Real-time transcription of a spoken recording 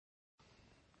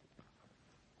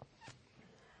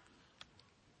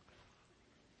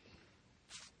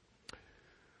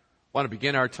I want to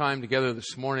begin our time together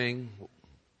this morning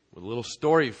with a little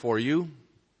story for you.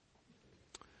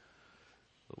 A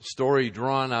little story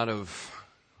drawn out of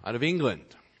England.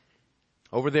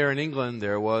 Over there in England,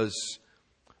 there was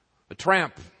a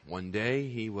tramp one day.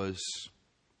 He was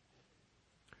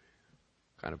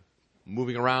kind of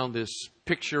moving around this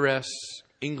picturesque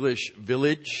English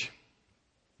village.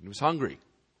 He was hungry.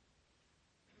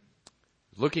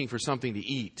 He was looking for something to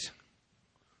eat.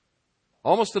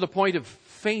 Almost to the point of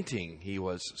fainting, he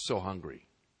was so hungry.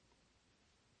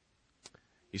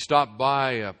 He stopped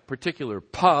by a particular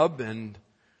pub, and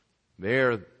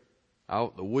there,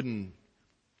 out the wooden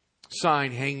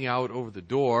sign hanging out over the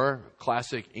door,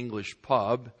 classic English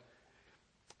pub,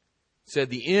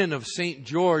 said the Inn of St.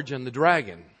 George and the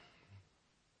Dragon.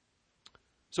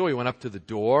 So he went up to the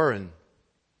door and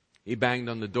he banged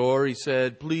on the door. He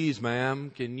said, "Please, ma'am,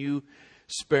 can you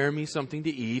spare me something to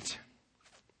eat?"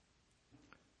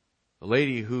 The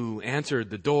lady who answered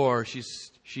the door,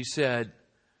 she said,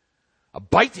 "A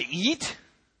bite to eat?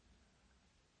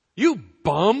 You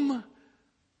bum!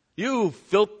 You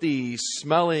filthy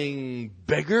smelling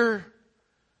beggar!"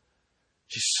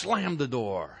 She slammed the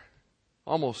door.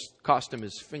 Almost cost him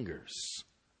his fingers.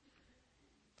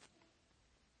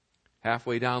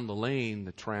 Halfway down the lane,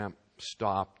 the tramp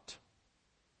stopped,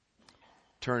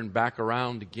 turned back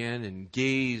around again and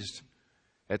gazed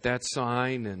at that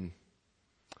sign and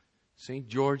St.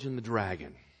 George and the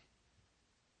Dragon.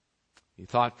 He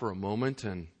thought for a moment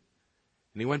and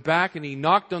he went back and he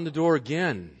knocked on the door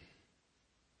again.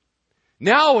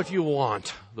 "Now what you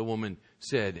want?" the woman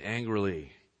said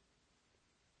angrily.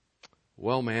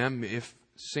 "Well, ma'am, if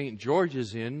St. George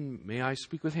is in, may I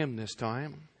speak with him this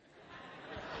time?"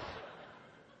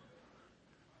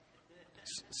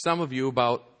 Some of you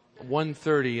about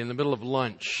 1:30 in the middle of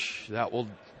lunch,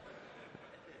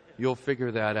 you'll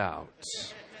figure that out.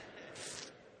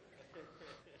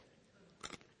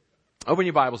 Open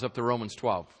your Bibles up to Romans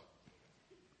 12.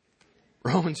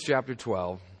 Romans chapter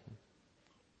 12.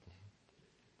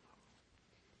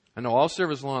 I know all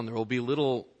service long there will be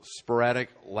little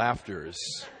sporadic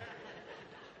laughters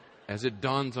as it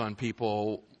dawns on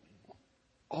people,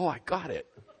 "Oh, I got it.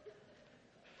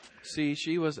 See,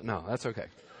 no, that's okay."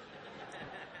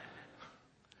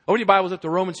 Open your Bibles up to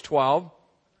Romans 12.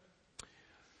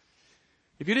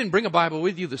 If you didn't bring a Bible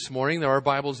with you this morning, there are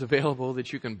Bibles available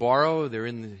that you can borrow. They're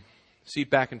in the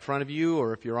seat back in front of you,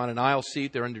 or if you're on an aisle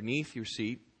seat, they're underneath your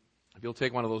seat. If you'll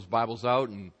take one of those Bibles out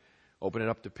and open it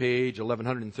up to page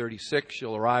 1136,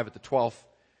 you'll arrive at the 12th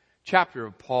chapter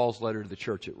of Paul's letter to the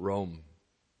church at Rome.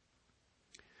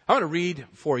 I'm going to read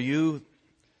for you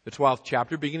the 12th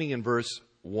chapter, beginning in verse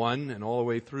 1 and all the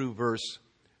way through verse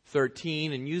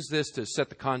 13, and use this to set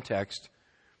the context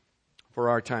for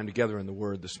our time together in the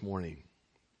Word this morning.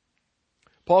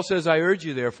 Paul says, "I urge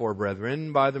you therefore,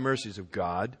 brethren, by the mercies of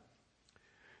God,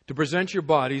 to present your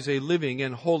bodies a living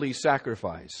and holy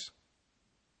sacrifice,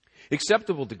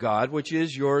 acceptable to God, which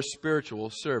is your spiritual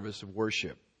service of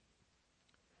worship.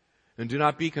 And do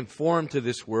not be conformed to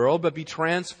this world, but be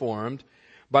transformed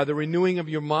by the renewing of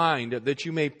your mind, that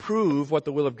you may prove what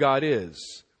the will of God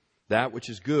is, that which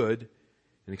is good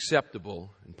and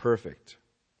acceptable and perfect.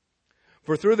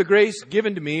 For through the grace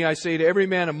given to me, I say to every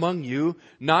man among you,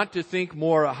 not to think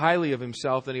more highly of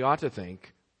himself than he ought to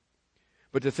think,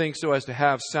 but to think so as to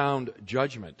have sound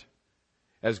judgment,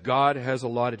 as God has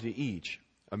allotted to each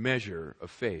a measure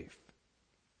of faith.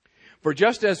 For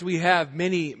just as we have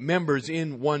many members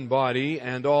in one body,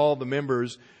 and all the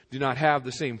members do not have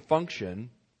the same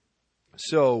function,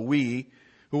 so we,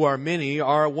 who are many,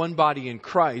 are one body in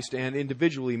Christ, and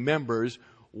individually members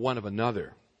one of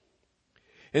another.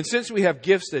 And since we have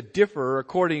gifts that differ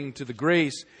according to the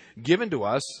grace given to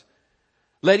us,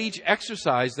 let each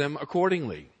exercise them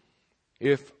accordingly.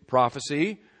 If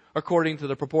prophecy, according to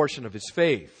the proportion of his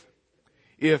faith.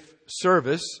 If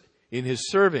service, in his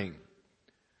serving.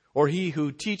 Or he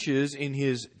who teaches, in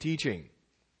his teaching.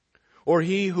 Or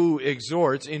he who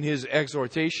exhorts, in his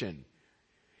exhortation.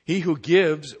 He who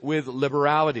gives with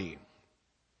liberality.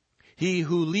 He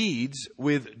who leads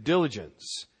with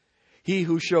diligence. He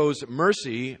who shows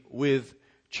mercy with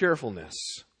cheerfulness.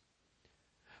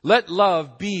 Let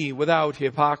love be without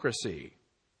hypocrisy.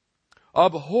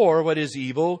 Abhor what is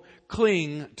evil,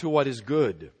 cling to what is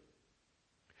good.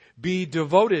 Be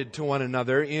devoted to one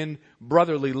another in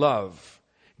brotherly love.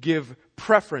 Give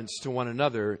preference to one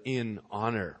another in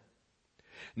honor.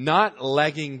 Not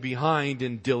lagging behind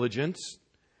in diligence,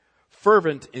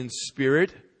 fervent in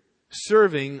spirit,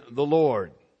 serving the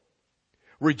Lord.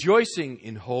 Rejoicing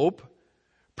in hope,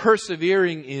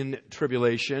 persevering in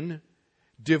tribulation,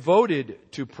 devoted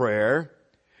to prayer,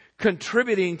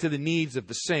 contributing to the needs of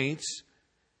the saints,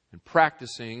 and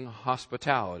practicing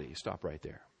hospitality. Stop right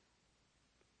there.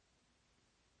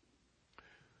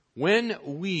 When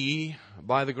we,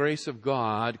 by the grace of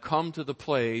God, come to the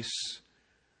place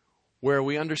where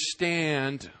we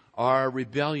understand our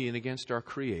rebellion against our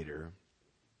Creator,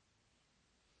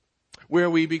 where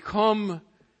we become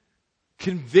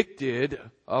convicted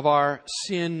of our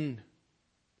sin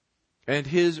and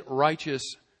His righteous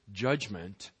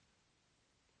judgment,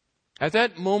 at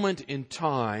that moment in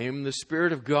time, the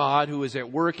Spirit of God, who is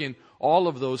at work in all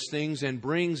of those things and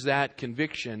brings that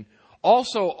conviction,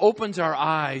 also opens our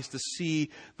eyes to see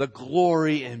the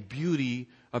glory and beauty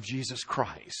of Jesus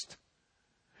Christ.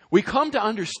 We come to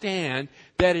understand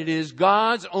that it is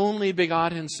God's only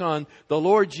begotten Son, the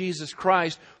Lord Jesus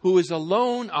Christ, who is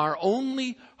alone our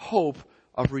only hope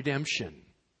of redemption.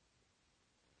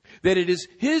 That it is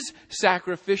His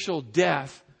sacrificial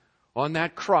death on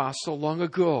that cross so long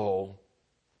ago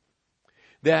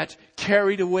that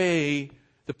carried away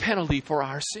the penalty for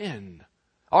our sin.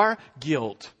 Our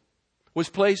guilt was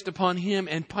placed upon Him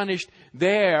and punished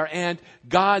there, and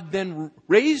God then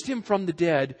raised Him from the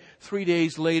dead 3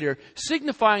 days later,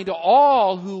 signifying to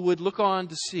all who would look on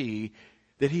to see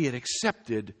that He had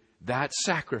accepted that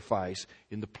sacrifice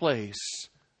in the place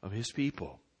of His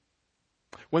people.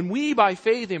 When we, by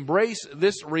faith, embrace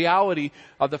this reality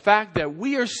of the fact that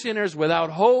we are sinners without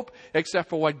hope except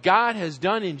for what God has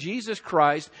done in Jesus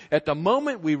Christ, at the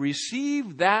moment we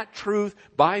receive that truth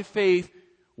by faith,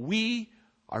 we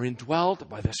are indwelt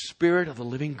by the Spirit of the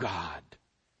living God.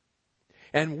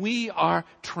 And we are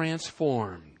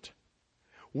transformed.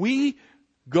 We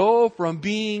go from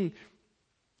being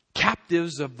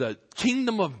captives of the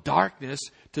kingdom of darkness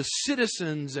to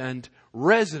citizens and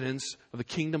residents of the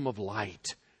kingdom of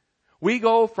light. We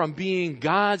go from being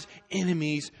God's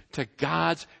enemies to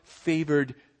God's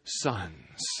favored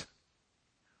sons.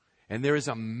 And there is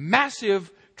a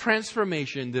massive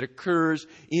transformation that occurs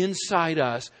inside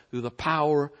us through the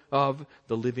power of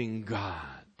the living God.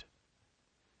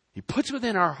 He puts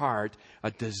within our heart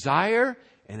a desire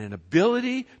and an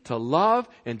ability to love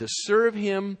and to serve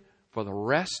Him for the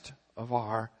rest of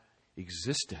our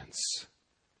existence.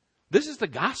 This is the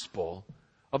gospel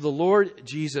of the Lord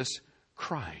Jesus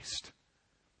Christ.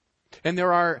 And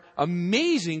there are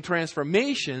amazing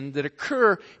transformations that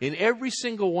occur in every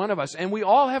single one of us. And we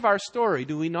all have our story,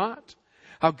 do we not?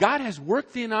 How God has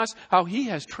worked in us, how He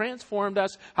has transformed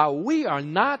us, how we are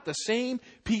not the same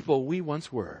people we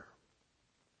once were.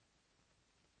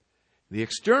 The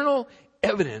external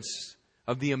evidence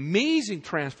of the amazing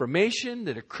transformation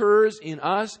that occurs in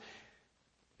us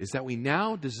is that we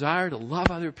now desire to love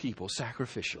other people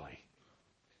sacrificially.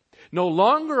 No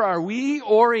longer are we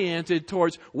oriented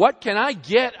towards what can I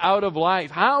get out of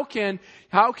life? How can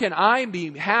I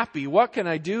be happy? What can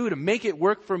I do to make it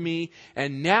work for me?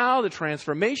 And now the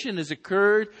transformation has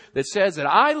occurred that says that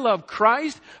I love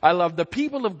Christ, I love the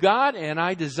people of God, and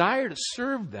I desire to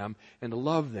serve them and to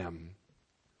love them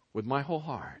with my whole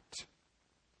heart.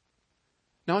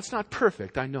 Now, it's not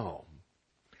perfect, I know.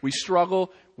 We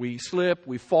struggle, we slip,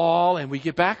 we fall, and we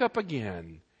get back up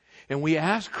again. And we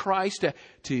ask Christ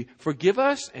to forgive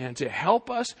us and to help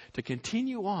us to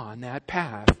continue on that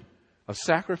path of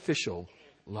sacrificial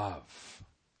love.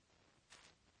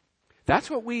 That's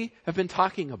what we have been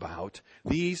talking about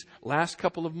these last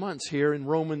couple of months here in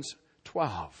Romans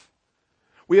 12.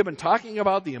 We have been talking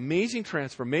about the amazing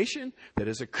transformation that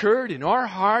has occurred in our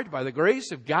heart by the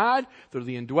grace of God through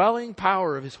the indwelling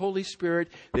power of His Holy Spirit,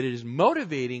 that it is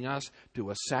motivating us to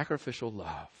a sacrificial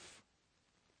love.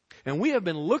 And we have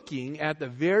been looking at the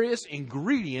various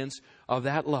ingredients of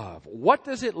that love. What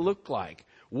does it look like?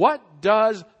 What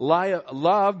does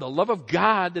love, the love of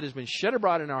God that has been shed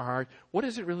abroad in our heart, what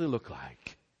does it really look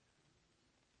like?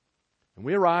 And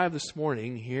we arrive this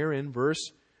morning here in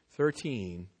verse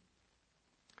 13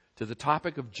 to the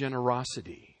topic of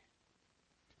generosity.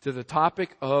 To the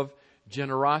topic of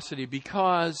generosity,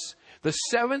 because the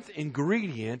seventh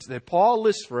ingredient that Paul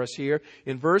lists for us here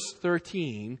in verse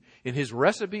 13 in his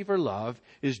recipe for love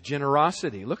is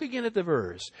generosity. Look again at the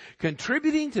verse.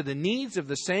 Contributing to the needs of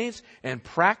the saints and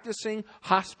practicing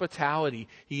hospitality.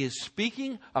 He is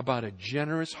speaking about a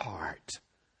generous heart.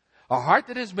 A heart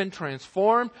that has been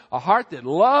transformed, a heart that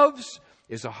loves,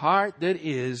 is a heart that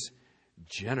is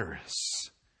generous.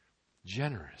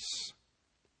 Generous.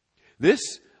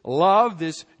 This love,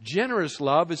 this generous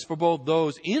love, is for both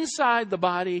those inside the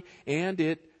body and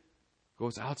it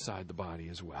goes outside the body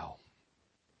as well.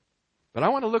 But I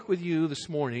want to look with you this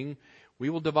morning. We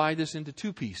will divide this into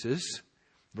two pieces,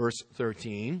 verse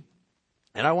 13.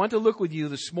 And I want to look with you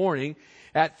this morning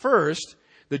at first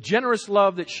the generous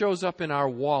love that shows up in our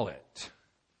wallet.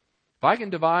 If I can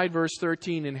divide verse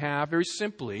 13 in half, very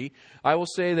simply, I will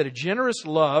say that a generous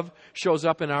love shows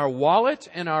up in our wallet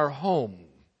and our home.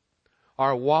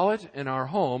 Our wallet and our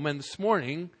home. And this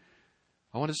morning,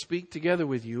 I want to speak together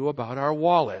with you about our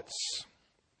wallets.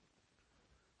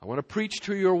 I want to preach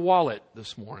to your wallet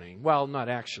this morning. Well, not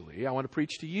actually. I want to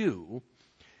preach to you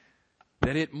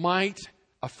that it might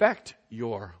affect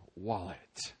your wallet.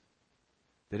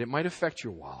 That it might affect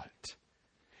your wallet.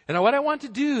 And what I want to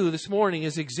do this morning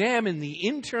is examine the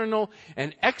internal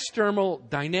and external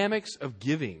dynamics of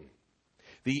giving.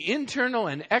 The internal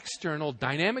and external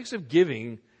dynamics of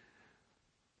giving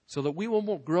so that we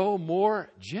will grow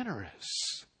more generous.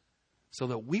 So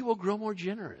that we will grow more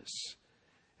generous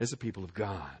as a people of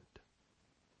God.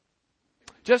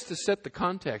 Just to set the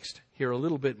context here a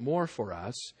little bit more for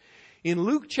us, in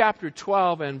Luke chapter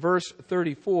 12 and verse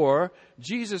 34,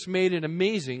 Jesus made an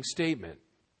amazing statement.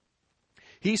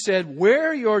 He said,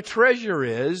 "Where your treasure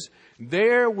is,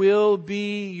 there will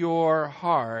be your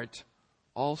heart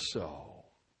also."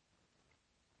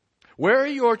 Where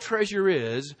your treasure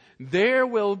is, there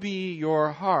will be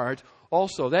your heart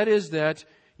also. That is that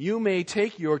you may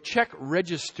take your check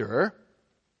register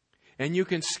and you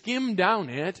can skim down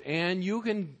it and you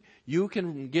can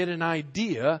get an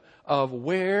idea of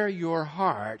where your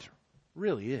heart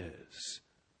really is.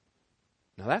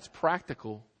 Now that's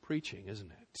practical preaching,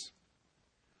 isn't it?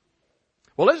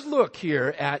 Well, let's look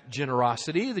here at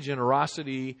generosity, the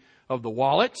generosity of the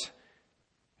wallet.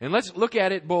 And let's look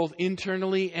at it both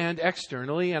internally and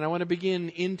externally. And I want to begin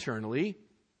internally.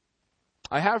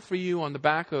 I have for you on the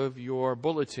back of your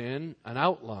bulletin an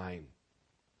outline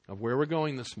of where we're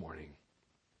going this morning.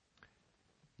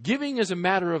 Giving is a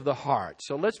matter of the heart.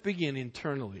 So let's begin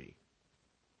internally.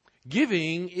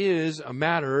 Giving is a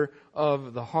matter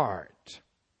of the heart.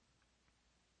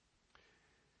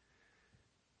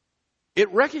 It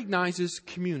recognizes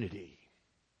community.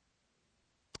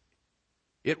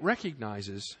 It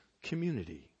recognizes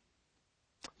community.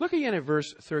 Look again at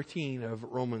verse 13 of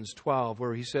Romans 12,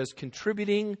 where he says,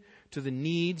 contributing to the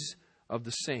needs of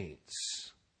the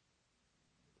saints.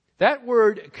 That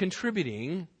word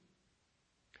contributing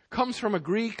comes from a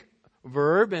Greek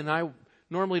verb, and I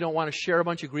normally don't want to share a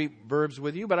bunch of Greek verbs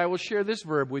with you, but I will share this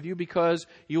verb with you because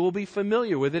you will be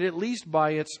familiar with it, at least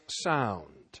by its sound.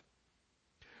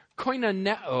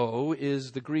 Koinoneo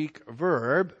is the Greek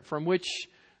verb from which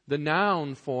the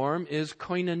noun form is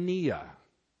koinonia.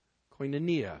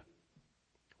 Koinonia.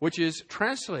 Which is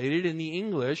translated in the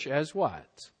English as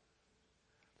what?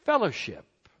 Fellowship.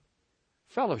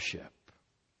 Fellowship.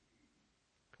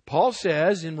 Paul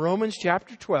says in Romans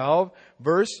chapter 12,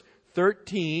 verse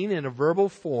 13, in a verbal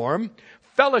form,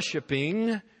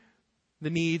 fellowshipping the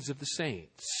needs of the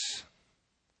saints.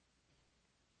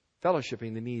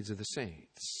 Fellowshipping the needs of the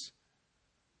saints.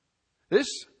 This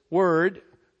word,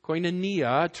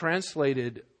 koinonia,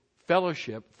 translated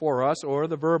fellowship for us, or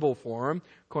the verbal form,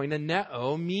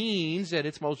 koinoneo, means at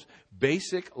its most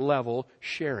basic level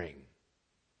sharing.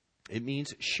 It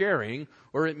means sharing,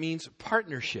 or it means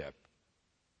partnership.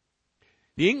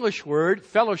 The English word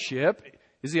fellowship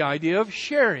is the idea of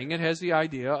sharing. It has the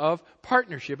idea of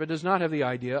partnership. It does not have the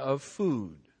idea of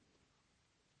food.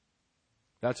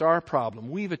 That's our problem.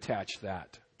 We've attached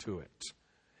that to it.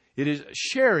 It is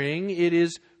sharing, it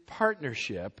is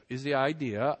partnership, is the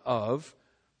idea of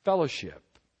fellowship.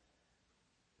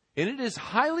 And it is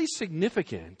highly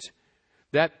significant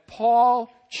that Paul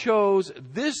chose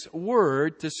this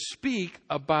word to speak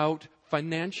about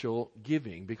financial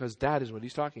giving, because that is what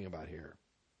he's talking about here.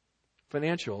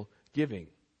 Financial giving.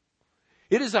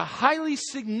 It is a highly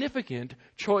significant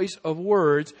choice of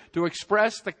words to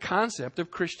express the concept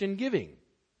of Christian giving.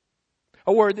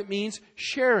 A word that means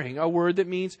sharing, a word that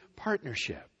means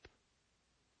partnership.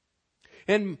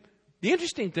 And the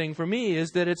interesting thing for me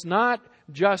is that it's not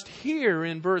just here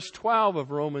in verse 12 of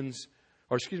Romans,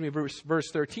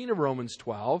 verse 13 of Romans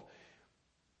 12.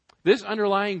 This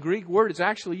underlying Greek word is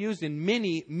actually used in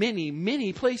many, many,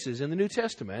 many places in the New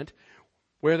Testament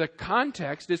where the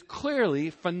context is clearly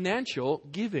financial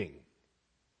giving.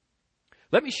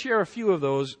 Let me share a few of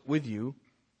those with you.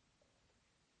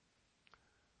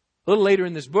 A little later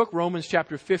in this book, Romans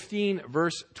chapter 15,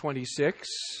 verse 26.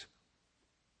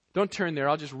 Don't turn there,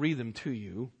 I'll just read them to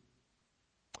you.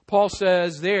 Paul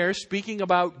says there, speaking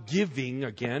about giving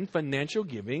again, financial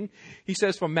giving, he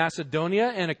says, "For Macedonia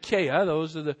and Achaia,"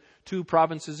 those are the two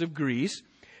provinces of Greece,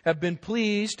 "have been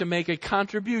pleased to make a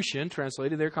contribution,"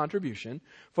 translated their contribution,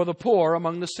 "for the poor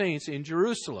among the saints in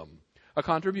Jerusalem." A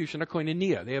contribution, a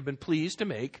koinonia. They have been pleased to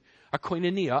make a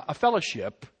koinonia, a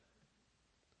fellowship,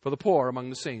 for the poor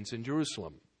among the saints in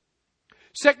Jerusalem.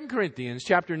 2 Corinthians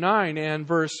chapter 9 and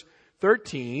verse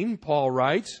 13, Paul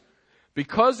writes,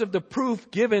 because of the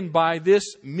proof given by this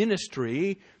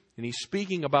ministry, and he's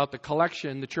speaking about the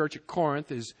collection the church at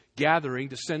Corinth is gathering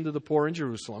to send to the poor in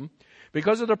Jerusalem.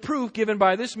 Because of the proof given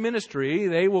by this ministry,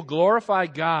 they will glorify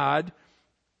God,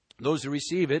 those who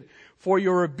receive it, for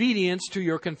your obedience to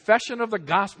your confession of the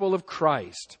gospel of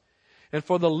Christ, and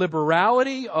for the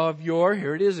liberality of your,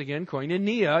 here it is again,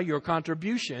 koinonia, your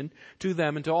contribution to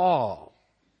them and to all.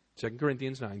 2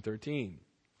 Corinthians 9:13.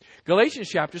 Galatians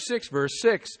chapter 6, verse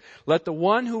 6. Let the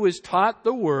one who is taught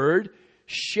the word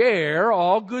share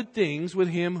all good things with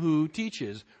him who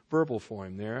teaches. Verbal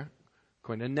form there.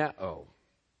 Koinoneo.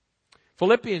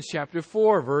 Philippians chapter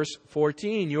 4, verse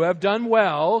 14. You have done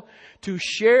well to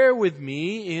share with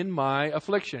me in my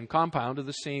affliction. Compound of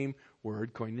the same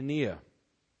word, koinonia.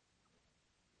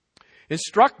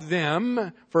 Instruct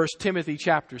them, 1 Timothy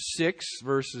chapter 6,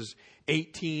 verses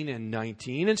 18 and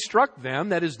 19. Instruct them,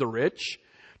 that is the rich,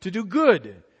 to do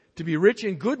good, to be rich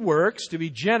in good works, to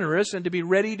be generous, and to be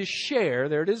ready to share,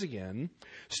 there it is again,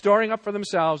 storing up for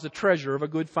themselves the treasure of a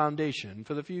good foundation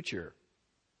for the future.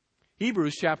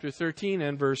 Hebrews chapter 13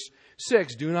 and verse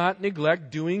 6, do not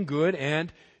neglect doing good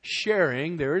and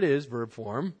sharing, there it is, verb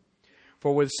form,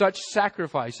 for with such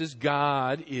sacrifices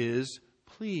God is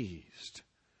pleased.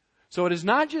 So it is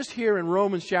not just here in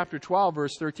Romans chapter 12,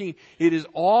 verse 13, it is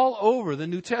all over the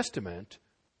New Testament.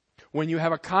 When you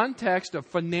have a context of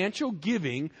financial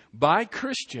giving by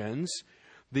Christians,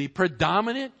 the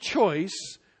predominant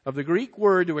choice of the Greek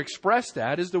word to express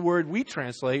that is the word we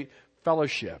translate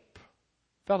fellowship.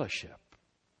 Fellowship.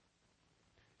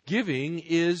 Giving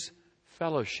is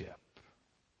fellowship.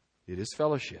 It is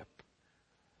fellowship.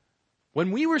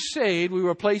 When we were saved, we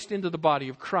were placed into the body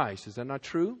of Christ. Is that not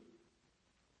true?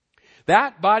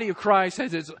 That body of Christ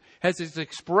has its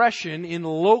expression in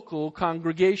local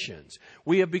congregations.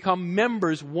 We have become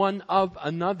members one of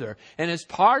another. And as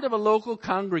part of a local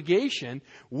congregation,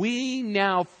 we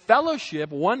now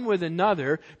fellowship one with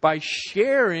another by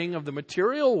sharing of the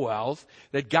material wealth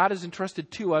that God has entrusted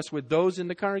to us with those in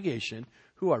the congregation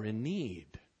who are in need.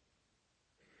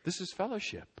 This is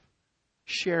fellowship.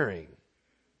 Sharing.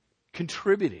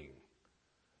 Contributing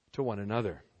to one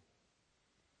another.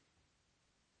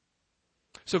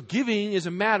 So giving is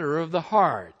a matter of the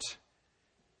heart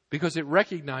because it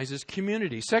recognizes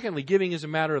community. Secondly, giving is a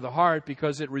matter of the heart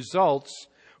because it results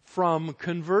from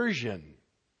conversion.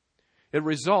 It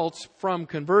results from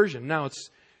conversion. Now,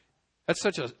 that's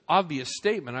such an obvious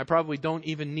statement. I probably don't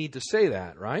even need to say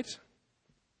that, right?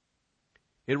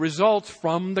 It results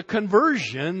from the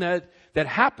conversion that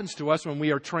happens to us when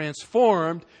we are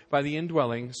transformed by the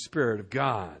indwelling Spirit of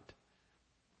God.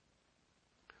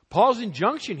 Paul's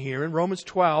injunction here in Romans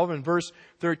 12 and verse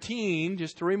 13,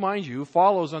 just to remind you,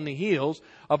 follows on the heels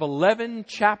of 11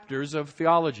 chapters of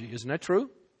theology. Isn't that true?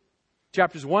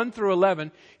 Chapters 1 through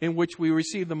 11, in which we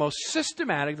receive the most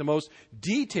systematic, the most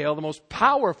detailed, the most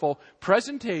powerful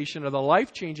presentation of the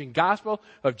life-changing gospel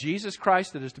of Jesus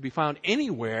Christ that is to be found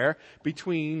anywhere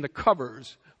between the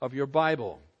covers of your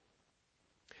Bible.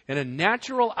 And a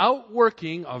natural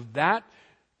outworking of that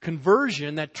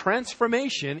conversion, that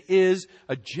transformation, is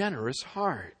a generous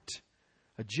heart.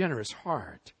 A generous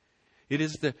heart. It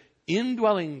is the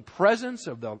indwelling presence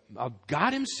of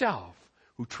God Himself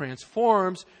who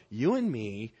transforms you and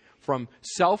me from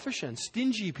selfish and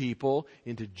stingy people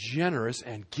into generous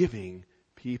and giving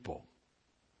people.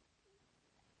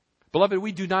 Beloved,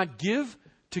 we do not give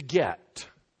to get.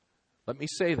 Let me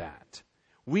say that.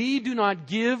 We do not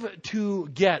give to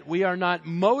get. We are not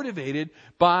motivated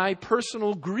by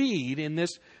personal greed in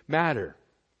this matter.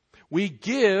 We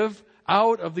give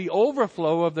out of the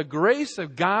overflow of the grace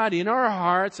of God in our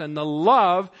hearts, and the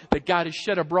love that God has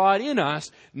shed abroad in us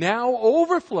now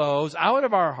overflows out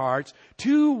of our hearts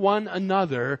to one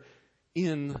another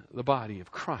in the body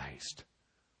of Christ.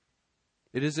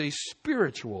 It is a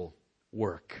spiritual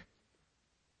work.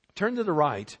 Turn to the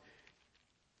right.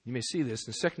 You may see this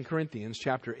in 2 Corinthians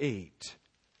chapter 8.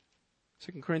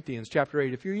 2 Corinthians chapter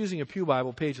 8. If you're using a Pew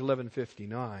Bible, page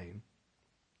 1159.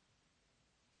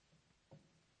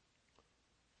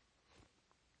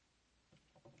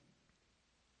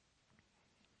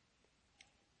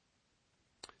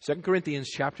 Second Corinthians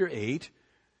chapter 8,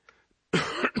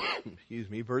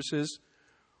 verses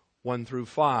 1 through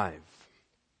 5.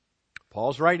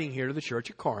 Paul's writing here to the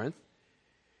church at Corinth.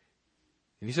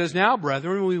 And he says, now,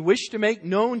 brethren, we wish to make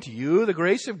known to you the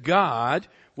grace of God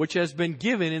which has been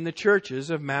given in the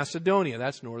churches of Macedonia.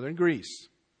 That's northern Greece.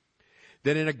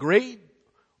 That in a great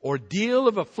ordeal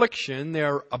of affliction,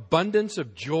 their abundance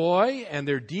of joy and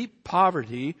their deep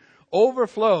poverty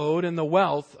overflowed in the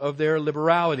wealth of their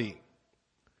liberality.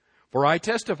 For I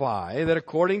testify that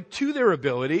according to their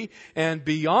ability and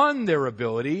beyond their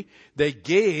ability, they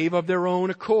gave of their own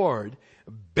accord,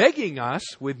 begging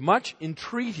us with much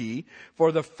entreaty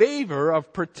for the favor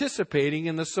of participating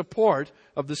in the support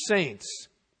of the saints.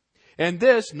 And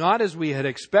this, not as we had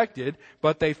expected,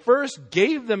 but they first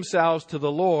gave themselves to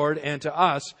the Lord and to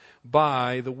us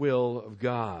by the will of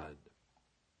God.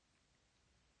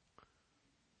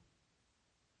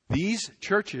 These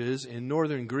churches in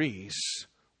northern Greece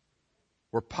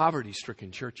were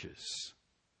poverty-stricken churches.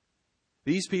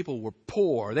 These people were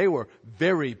poor. They were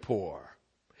very poor.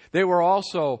 They were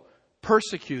also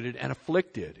persecuted and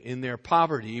afflicted in their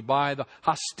poverty by the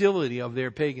hostility of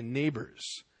their pagan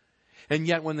neighbors. And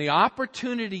yet when the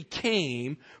opportunity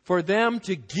came for them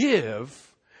to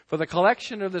give for the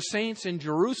collection of the saints in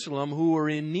Jerusalem who were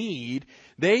in need,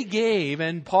 they gave.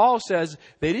 And Paul says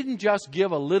they didn't just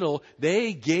give a little,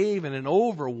 they gave in an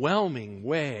overwhelming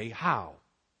way. How?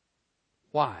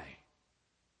 Why?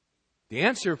 The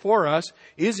answer for us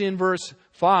is in verse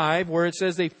 5, where it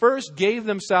says they first gave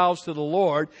themselves to the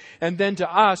Lord and then to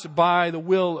us by the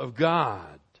will of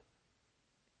God.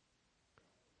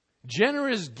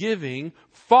 Generous giving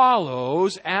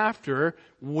follows after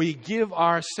we give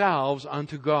ourselves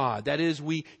unto God. That is,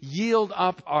 we yield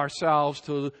up ourselves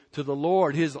to the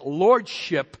Lord. His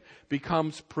lordship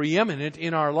becomes preeminent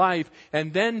in our life,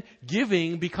 and then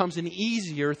giving becomes an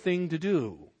easier thing to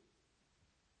do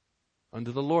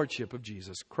under the lordship of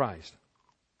Jesus Christ.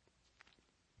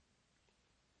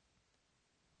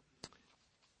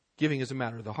 Giving is a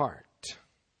matter of the heart.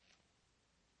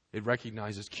 It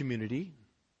recognizes community.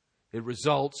 It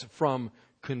results from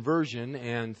conversion.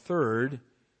 And third,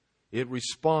 it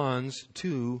responds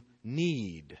to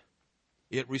need.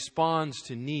 It responds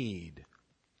to need.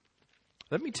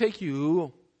 Let me take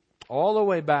you all the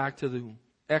way back to the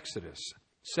Exodus,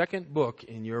 second book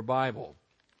in your Bible.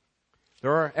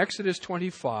 There are Exodus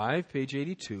 25, page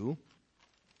 82.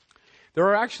 There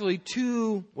are actually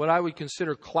two, what I would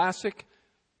consider classic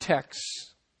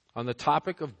texts on the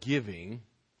topic of giving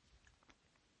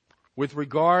with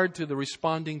regard to the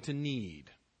responding to need,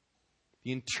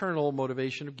 the internal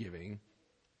motivation of giving,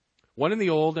 one in the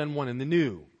Old and one in the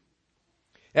New.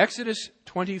 Exodus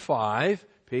 25,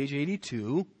 page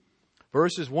 82,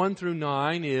 verses 1 through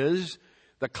 9 is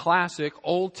the classic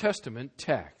Old Testament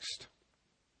text.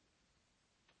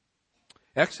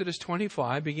 Exodus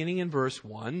 25, beginning in verse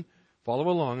 1. Follow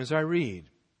along as I read.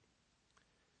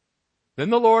 Then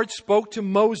the Lord spoke to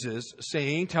Moses,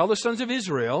 saying, Tell the sons of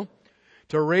Israel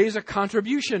to raise a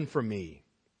contribution for me.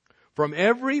 From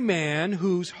every man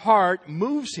whose heart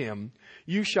moves him,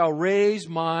 you shall raise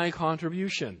my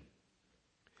contribution.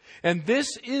 And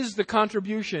this is the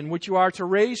contribution which you are to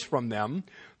raise from them: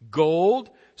 gold,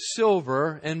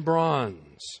 silver, and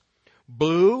bronze,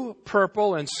 blue,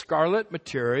 purple, and scarlet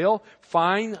material,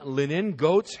 fine linen,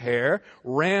 goat's hair,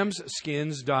 ram's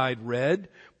skins dyed red,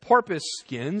 porpoise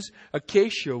skins,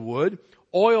 acacia wood,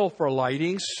 oil for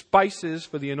lighting, spices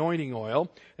for the anointing oil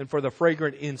and for the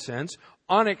fragrant incense,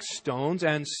 onyx stones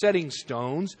and setting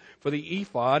stones for the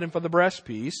ephod and for the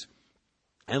breastpiece.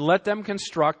 And let them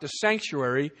construct a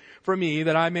sanctuary for me,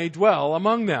 that I may dwell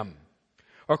among them,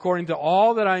 according to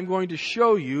all that I am going to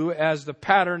show you as the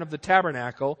pattern of the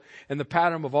tabernacle and the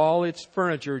pattern of all its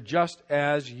furniture, just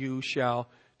as you shall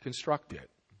construct it.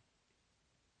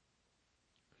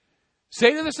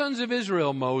 Say to the sons of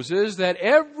Israel, Moses, that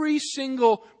every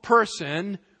single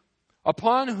person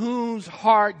upon whose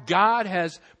heart God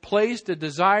has placed a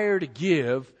desire to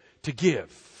give.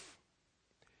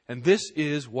 And this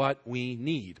is what we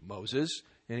need, Moses.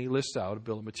 And he lists out a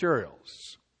bill of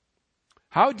materials.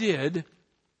 How did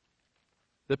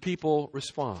the people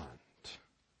respond?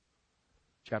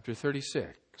 Chapter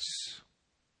 36.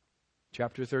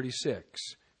 Chapter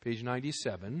 36, page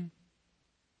 97.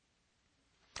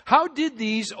 How did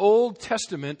these Old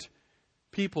Testament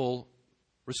people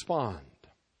respond?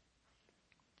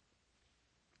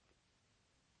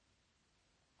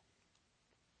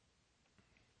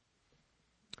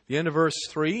 The end of verse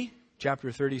 3,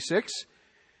 chapter 36.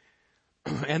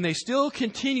 And they still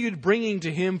continued bringing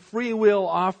to him free will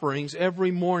offerings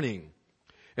every morning.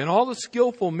 And all the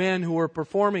skillful men who were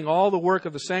performing all the work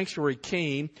of the sanctuary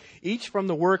came, each from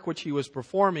the work which he was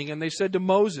performing. And they said to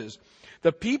Moses,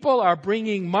 the people are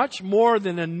bringing much more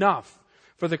than enough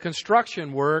for the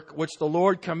construction work which the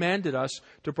Lord commanded us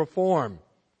to perform.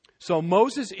 So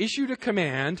Moses issued a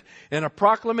command, and a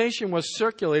proclamation was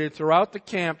circulated throughout the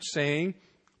camp, saying,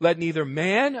 let neither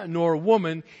man nor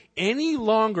woman any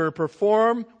longer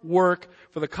perform work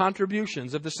for the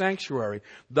contributions of the sanctuary.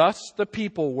 Thus the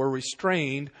people were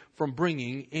restrained from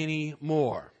bringing any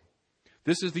more.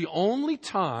 This is the only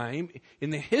time in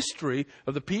the history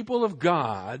of the people of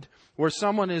God where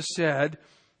someone has said,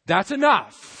 that's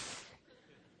enough.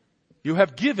 You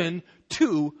have given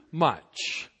too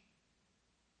much.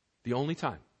 The only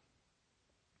time.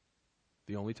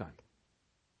 The only time.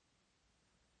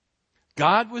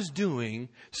 God was doing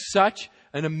such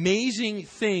an amazing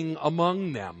thing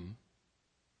among them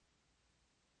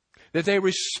that they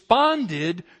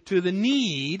responded to the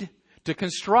need to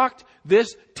construct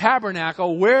this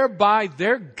tabernacle whereby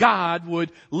their God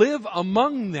would live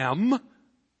among them,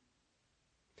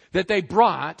 that they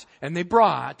brought and they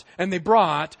brought and they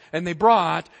brought and they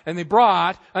brought and they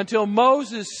brought until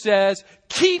Moses says,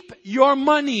 keep your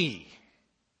money.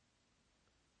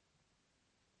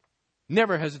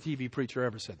 Never has a TV preacher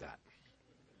ever said that.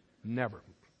 Never.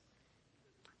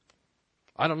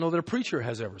 I don't know that a preacher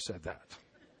has ever said that.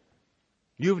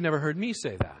 You've never heard me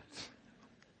say that.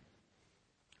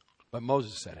 But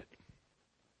Moses said it.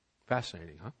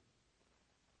 Fascinating, huh?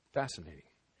 Fascinating.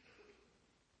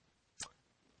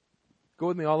 Go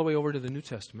with me all the way over to the New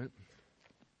Testament.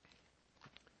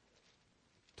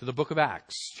 To the book of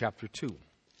Acts, chapter 2.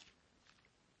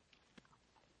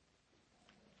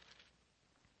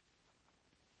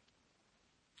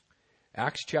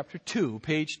 Acts chapter 2,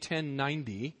 page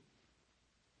 1090.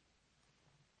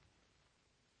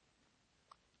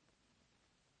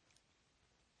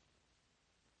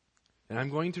 And I'm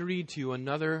going to read to you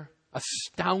another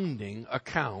astounding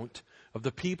account of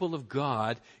the people of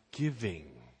God giving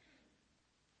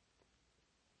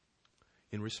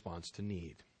in response to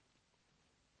need.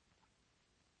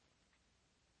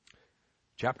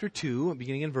 Chapter 2,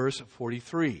 beginning in verse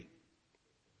 43.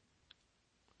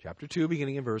 Chapter 2,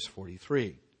 beginning in verse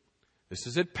 43. This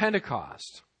is at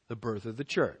Pentecost, the birth of the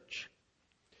church.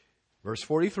 Verse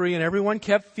 43, and everyone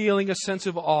kept feeling a sense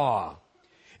of awe,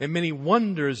 and many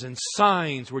wonders and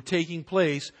signs were taking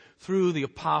place through the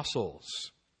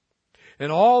apostles.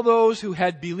 And all those who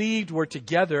had believed were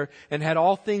together and had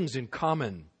all things in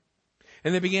common.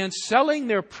 And they began selling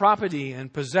their property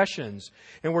and possessions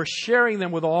and were sharing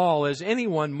them with all as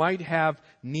anyone might have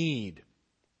need.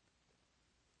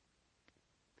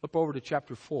 Flip over to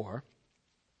chapter 4.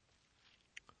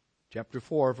 Chapter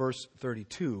 4, verse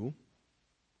 32.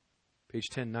 Page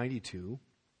 1092.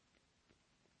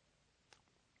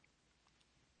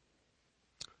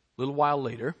 A little while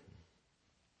later,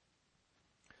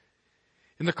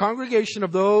 in the congregation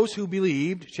of those who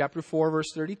believed, chapter 4,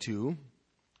 verse 32,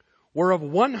 were of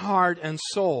one heart and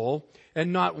soul,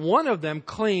 and not one of them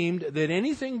claimed that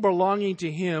anything belonging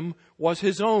to him was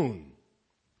his own,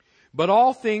 but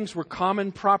all things were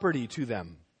common property to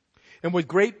them. And with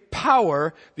great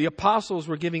power, the apostles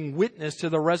were giving witness to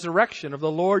the resurrection of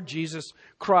the Lord Jesus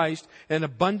Christ, and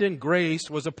abundant grace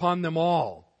was upon them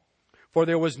all. For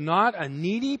there was not a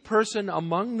needy person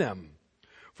among them.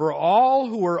 For all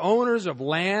who were owners of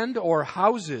land or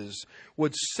houses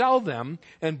would sell them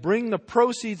and bring the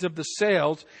proceeds of the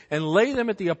sales and lay them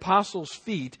at the apostles'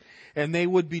 feet, and they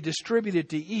would be distributed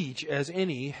to each as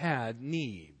any had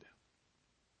need.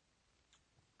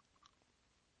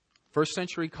 First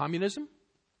century communism?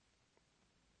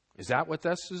 Is that what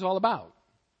this is all about?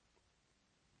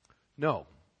 No.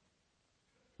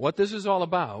 What this is all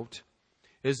about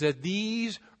is that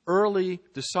these early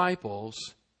disciples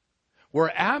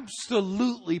were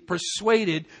absolutely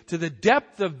persuaded to the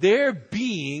depth of their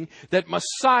being that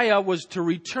Messiah was to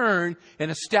return and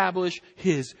establish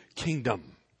his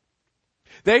kingdom.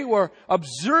 They were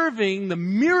observing the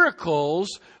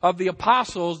miracles of the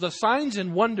apostles, the signs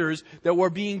and wonders that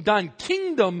were being done,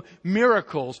 kingdom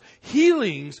miracles,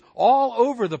 healings all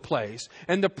over the place.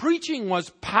 And the preaching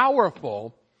was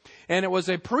powerful. And it was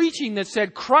a preaching that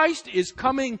said, Christ is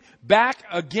coming back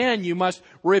again. You must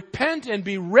repent and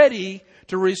be ready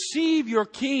to receive your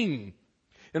King.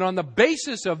 And on the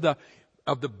basis of the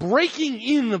breaking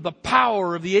in of the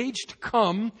power of the age to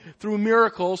come through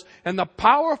miracles and the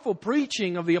powerful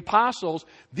preaching of the apostles,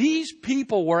 these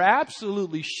people were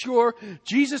absolutely sure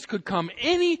Jesus could come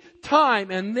any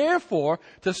time, and therefore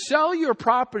to sell your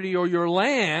property or your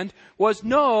land was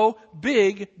no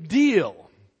big deal.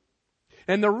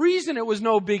 And the reason it was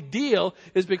no big deal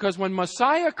is because when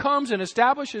Messiah comes and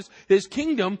establishes his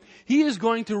kingdom, he is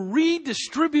going to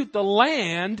redistribute the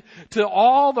land to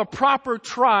all the proper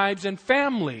tribes and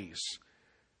families.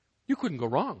 You couldn't go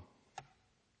wrong.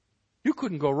 You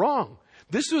couldn't go wrong.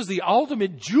 This was the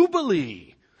ultimate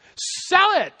jubilee.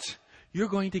 Sell it. You're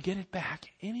going to get it back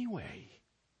anyway.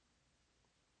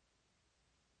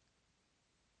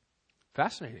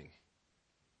 Fascinating.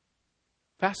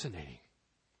 Fascinating.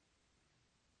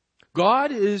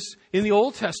 God is, in the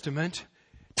Old Testament,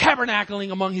 tabernacling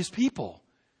among his people.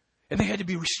 And they had to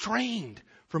be restrained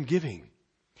from giving.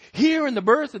 Here in the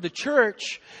birth of the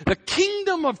church, the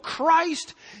kingdom of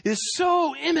Christ is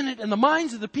so imminent in the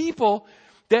minds of the people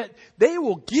that they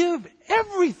will give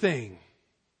everything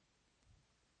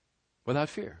without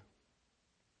fear,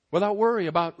 without worry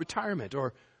about retirement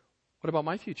or what about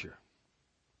my future?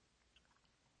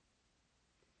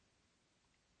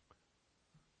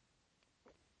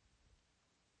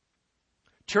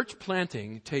 Church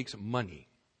planting takes money.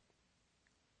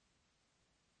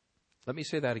 Let me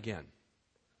say that again.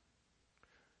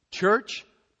 Church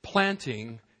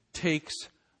planting takes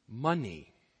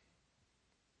money.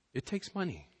 It takes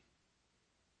money.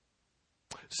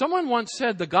 Someone once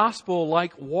said the gospel,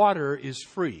 like water, is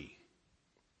free.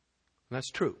 And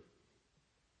that's true.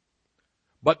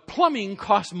 But plumbing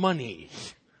costs money.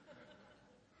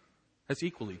 That's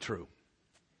equally true.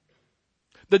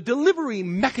 The delivery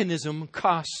mechanism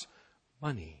costs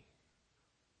money.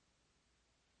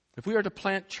 If we are to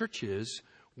plant churches,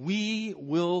 we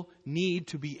will need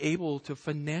to be able to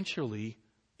financially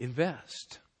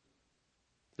invest.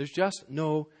 There's just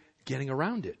no getting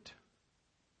around it.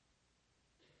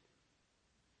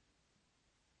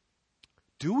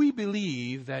 Do we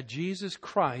believe that Jesus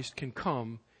Christ can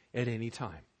come at any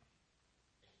time?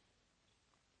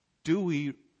 Do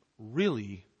we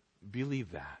really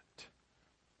believe that?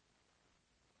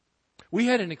 We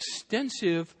had an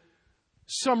extensive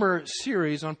summer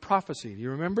series on prophecy. Do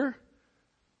you remember?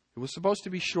 It was supposed to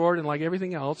be short, and like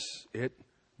everything else, it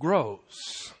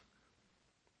grows.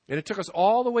 And it took us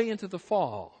all the way into the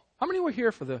fall. How many were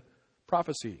here for the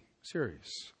prophecy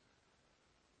series?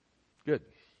 Good.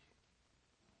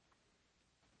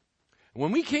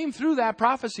 When we came through that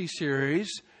prophecy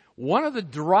series, one of the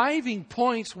driving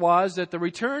points was that the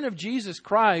return of Jesus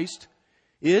Christ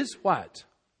is what?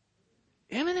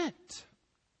 Imminent.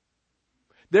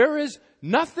 There is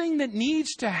nothing that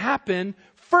needs to happen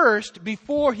first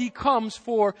before He comes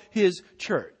for His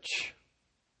church.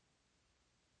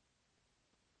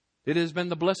 It has been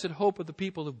the blessed hope of the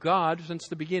people of God since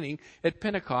the beginning at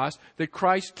Pentecost that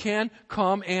Christ can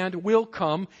come and will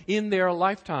come in their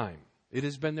lifetime. It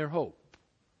has been their hope.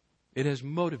 It has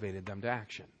motivated them to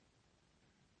action.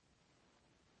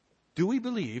 Do we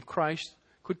believe Christ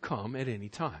could come at any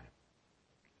time?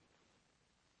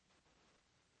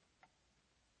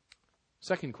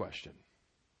 Second question.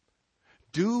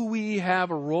 Do we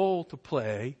have a role to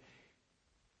play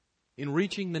in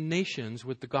reaching the nations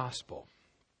with the gospel?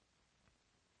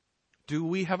 Do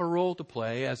we have a role to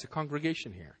play as a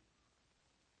congregation here?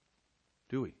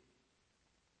 Do we?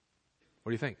 What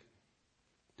do you think?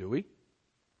 Do we?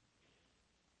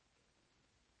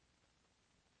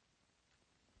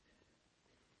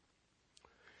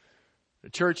 The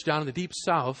church down in the deep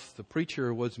south, the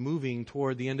preacher was moving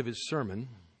toward the end of his sermon.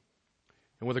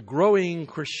 And with a growing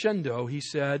crescendo, he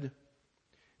said,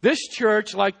 "This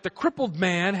church, like the crippled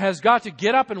man, has got to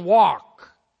get up and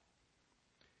walk."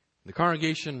 The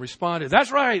congregation responded,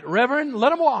 "That's right, Reverend,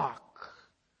 let him walk."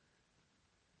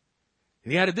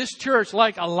 And he added, "This church,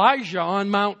 like Elijah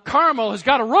on Mount Carmel, has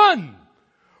got to run.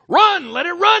 Run, let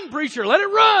it run, preacher, let it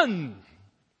run.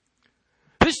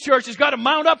 This church has got to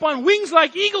mount up on wings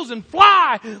like eagles and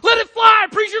fly. Let it fly,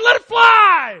 preacher, let it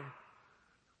fly."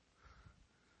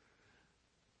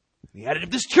 And he added, "If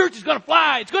this church is going to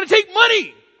fly, it's going to take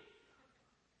money.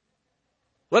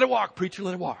 Let it walk, preacher,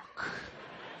 let it walk."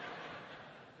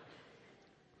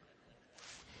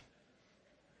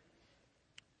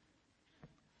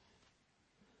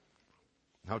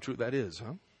 How true that is,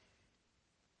 huh?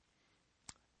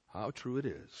 How true it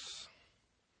is.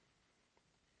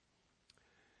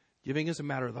 Giving is a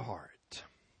matter of the heart.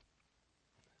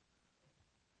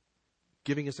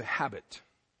 Giving is a habit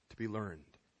to be learned.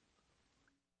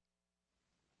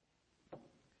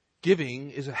 Giving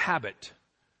is a habit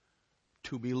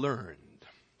to be learned.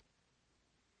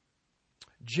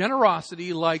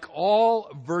 Generosity, like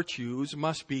all virtues,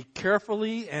 must be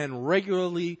carefully and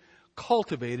regularly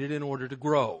cultivated in order to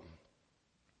grow.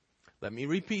 Let me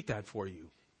repeat that for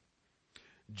you.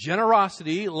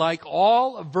 Generosity, like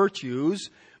all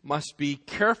virtues, must be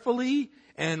carefully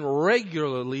and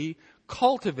regularly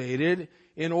cultivated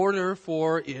in order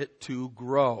for it to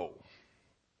grow.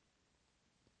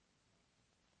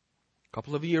 A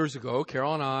couple of years ago,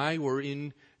 Carol and I were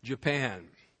in Japan.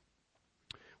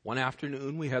 One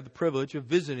afternoon, we had the privilege of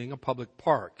visiting a public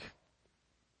park.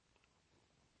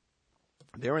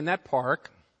 There in that park,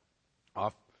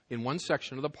 off in one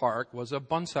section of the park, was a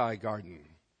bonsai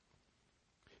garden.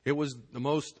 It was the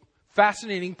most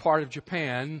fascinating part of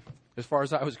Japan, as far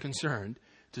as I was concerned,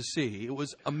 to see. It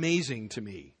was amazing to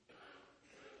me.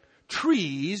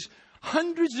 Trees,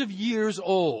 hundreds of years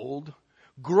old,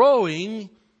 growing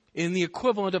in the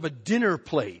equivalent of a dinner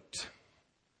plate.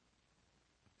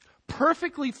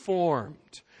 Perfectly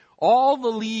formed. All the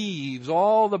leaves,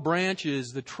 all the branches,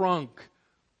 the trunk.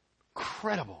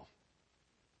 Incredible.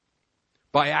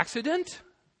 By accident?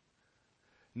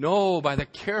 No, by the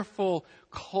careful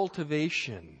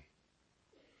cultivation.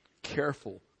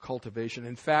 Careful cultivation.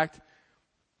 In fact,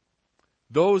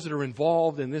 those that are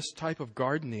involved in this type of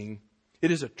gardening,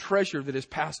 it is a treasure that is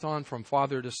passed on from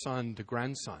father to son to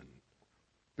grandson.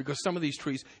 Because some of these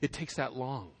trees, it takes that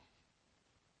long.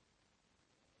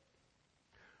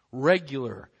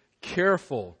 Regular,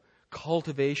 careful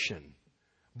cultivation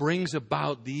brings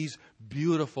about these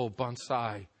beautiful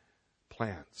bonsai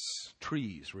plants,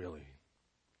 trees really.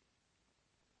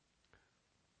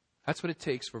 That's what it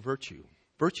takes for virtue.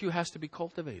 Virtue has to be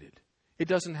cultivated. It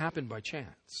doesn't happen by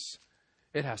chance.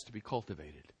 It has to be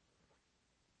cultivated.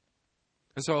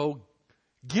 And so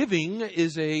giving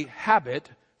is a habit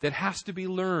that has to be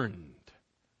learned.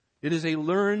 It is a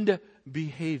learned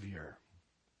behavior.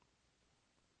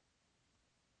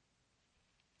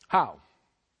 How?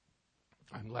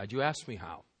 I'm glad you asked me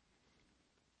how.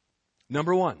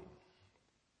 Number one,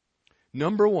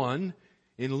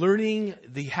 in learning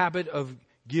the habit of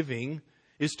giving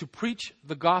is to preach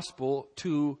the gospel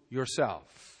to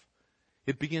yourself.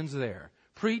 It begins there.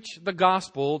 Preach the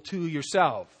gospel to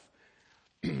yourself.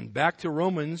 Back to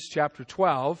Romans chapter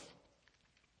 12,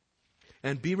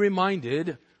 and be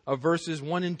reminded of verses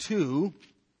 1 and 2,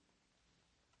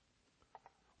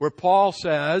 where Paul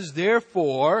says,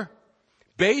 therefore,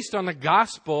 based on the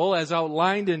gospel as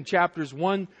outlined in chapters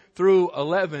 1 through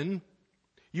 11,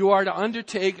 you are to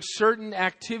undertake certain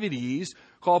activities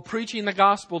called preaching the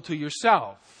gospel to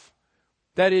yourself.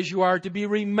 That is, you are to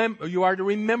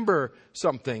remember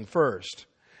something first.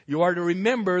 You are to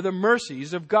remember the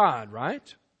mercies of God, right?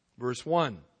 Verse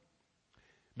 1.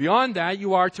 Beyond that,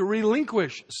 you are to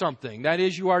relinquish something. That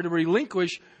is, you are to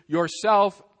relinquish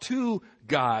yourself to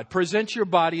God. Present your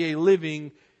body a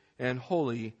living and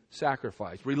holy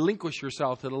sacrifice. Relinquish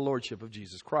yourself to the lordship of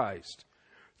Jesus Christ.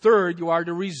 Third, you are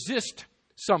to resist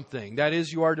something. That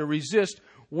is, you are to resist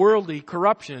worldly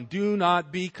corruption. Do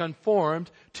not be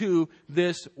conformed to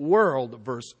this world,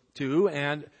 verse 2.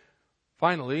 And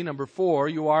finally, number 4,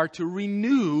 you are to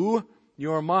renew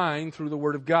your mind through the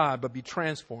Word of God, but be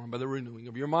transformed by the renewing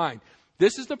of your mind.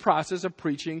 This is the process of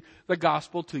preaching the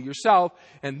gospel to yourself,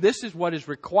 and this is what is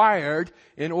required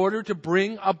in order to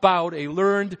bring about a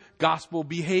learned gospel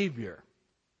behavior.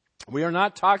 We are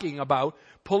not talking about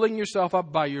pulling yourself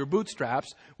up by your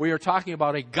bootstraps. We are talking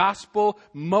about a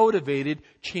gospel-motivated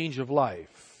change of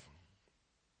life.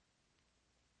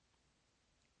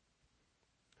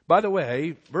 By the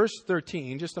way, verse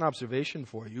 13, just an observation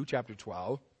for you, chapter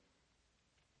 12.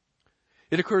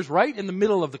 It occurs right in the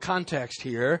middle of the context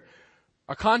here,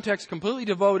 a context completely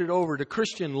devoted over to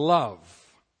Christian love.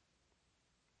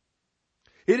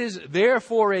 It is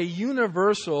therefore a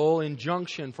universal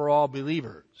injunction for all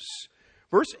believers.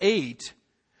 Verse 8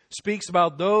 speaks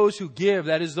about those who give,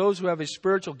 that is, those who have a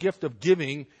spiritual gift of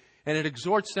giving, and it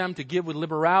exhorts them to give with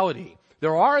liberality.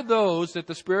 There are those that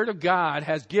the Spirit of God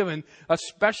has given a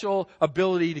special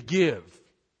ability to give.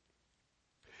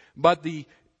 But the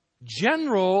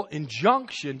general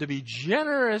injunction to be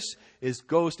generous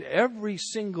goes to every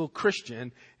single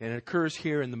Christian, and it occurs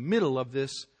here in the middle of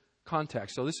this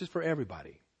context. So this is for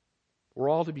everybody. We're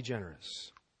all to be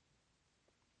generous.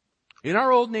 In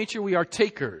our old nature, we are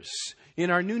takers.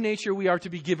 In our new nature, we are to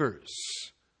be givers.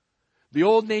 The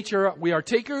old nature, we are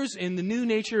takers. In the new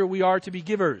nature, we are to be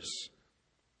givers.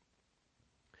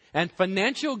 And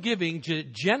financial giving,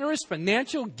 generous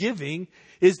financial giving,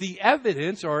 is the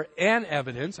evidence, or an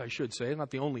evidence, I should say, not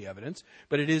the only evidence,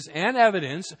 but it is an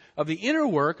evidence of the inner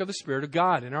work of the Spirit of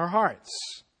God in our hearts.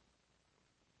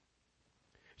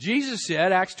 Jesus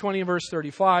said, Acts 20 verse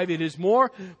 35, it is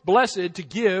more blessed to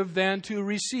give than to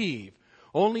receive.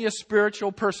 Only a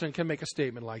spiritual person can make a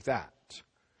statement like that.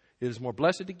 It is more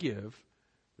blessed to give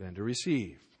than to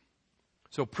receive.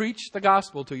 So preach the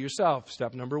gospel to yourself.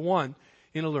 Step number 1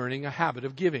 in learning a habit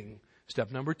of giving.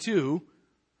 Step number 2,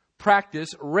 practice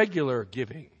regular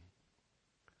giving.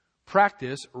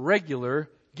 Practice regular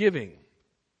giving.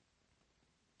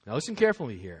 Now listen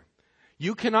carefully here.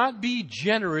 You cannot be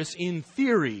generous in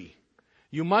theory.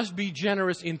 You must be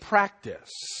generous in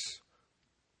practice.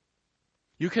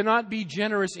 You cannot be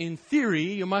generous in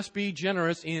theory. You must be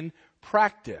generous in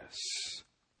practice.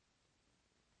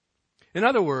 In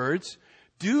other words,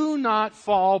 do not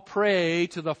fall prey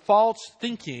to the false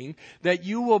thinking that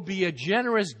you will be a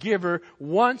generous giver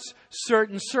once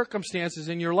certain circumstances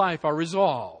in your life are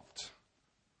resolved.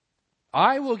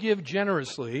 I will give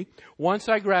generously once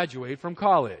I graduate from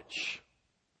college.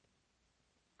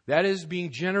 That is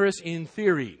being generous in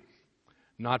theory,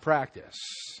 not practice.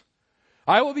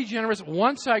 I will be generous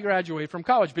once I graduate from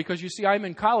college because, you see, I'm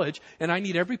in college and I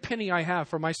need every penny I have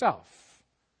for myself.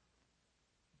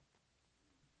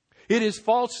 It is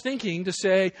false thinking to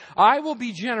say, I will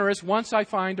be generous once I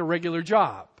find a regular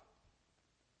job.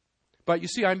 But you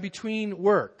see, I'm between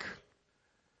work.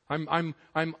 I'm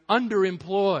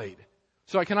underemployed.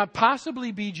 So I cannot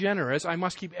possibly be generous. I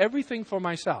must keep everything for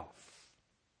myself.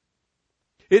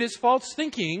 It is false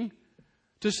thinking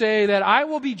to say that I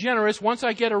will be generous once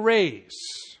I get a raise.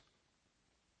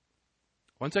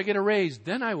 Once I get a raise,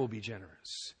 then I will be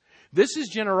generous. This is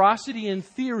generosity in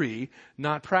theory,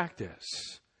 not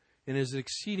practice. And is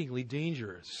exceedingly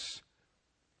dangerous.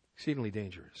 Exceedingly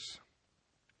dangerous.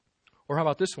 Or how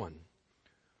about this one?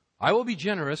 I will be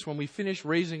generous when we finish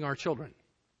raising our children.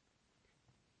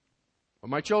 When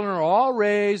my children are all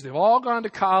raised, they've all gone to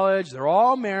college, they're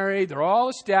all married, they're all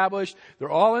established,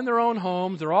 they're all in their own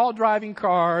homes, they're all driving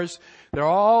cars, they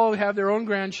all have their own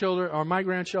grandchildren, or my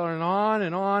grandchildren, on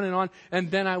and on and on, and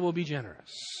then I will be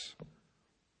generous.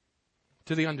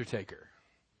 To the undertaker.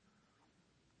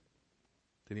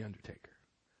 To the undertaker.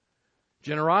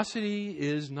 Generosity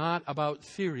is not about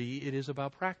theory, it is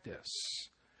about practice.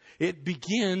 It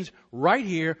begins right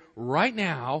here, right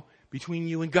now, between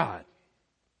you and God.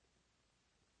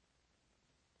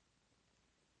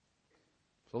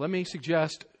 So let me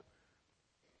suggest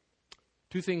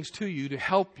two things to you to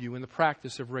help you in the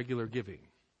practice of regular giving.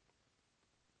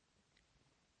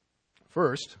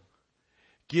 First,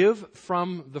 give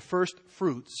from the first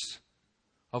fruits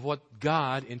of what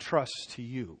God entrusts to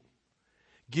you.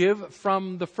 Give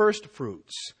from the first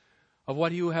fruits of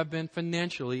what you have been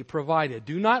financially provided.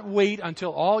 Do not wait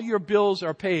until all your bills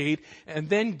are paid and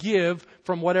then give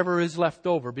from whatever is left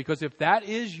over. Because if that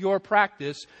is your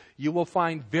practice, you will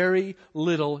find very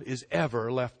little is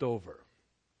ever left over.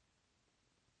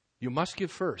 You must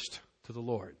give first to the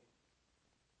Lord.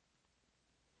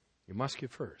 You must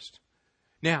give first.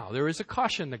 Now, there is a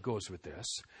caution that goes with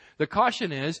this. The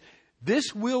caution is,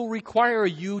 this will require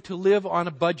you to live on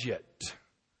a budget.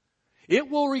 It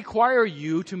will require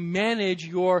you to manage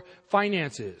your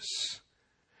finances.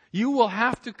 You will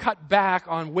have to cut back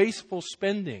on wasteful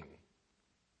spending.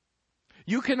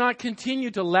 You cannot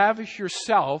continue to lavish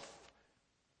yourself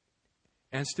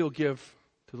and still give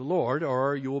to the Lord,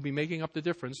 or you will be making up the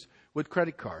difference with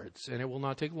credit cards, and it will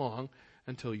not take long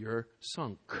until you're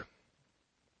sunk.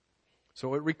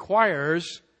 So it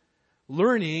requires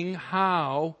learning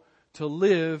how to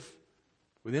live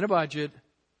within a budget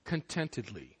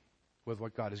contentedly with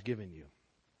what God has given you.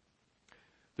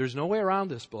 There's no way around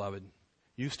this, beloved.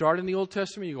 You start in the Old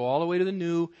Testament, you go all the way to the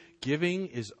New. Giving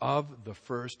is of the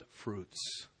first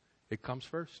fruits. It comes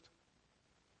first.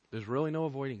 There's really no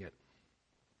avoiding it.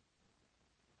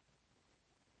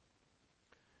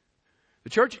 The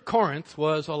church at Corinth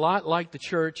was a lot like the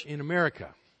church in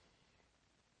America.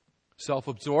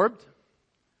 Self-absorbed,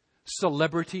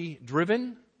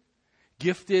 celebrity-driven,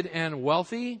 gifted and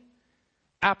wealthy,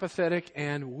 apathetic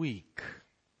and weak.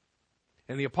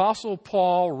 And the Apostle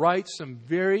Paul writes some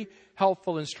very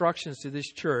helpful instructions to this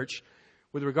church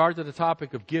with regard to the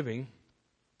topic of giving.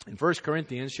 In 1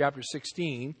 Corinthians chapter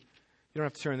 16, you don't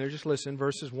have to turn there, just listen,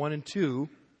 verses 1 and 2,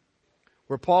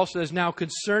 where Paul says, "Now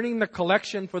concerning the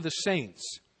collection for the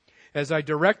saints, as I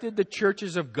directed the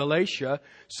churches of Galatia,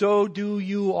 so do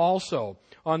you also.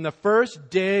 On the first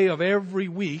day of every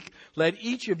week, let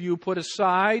each of you put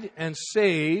aside and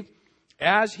save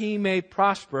as he may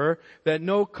prosper, that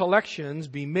no collections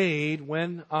be made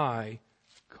when I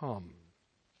come."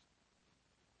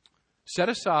 Set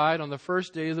aside on the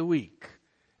first day of the week,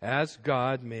 as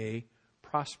God may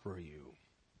prosper you.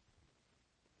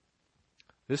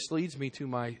 This leads me to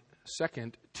my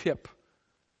second tip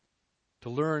to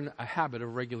learn a habit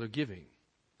of regular giving.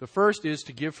 The first is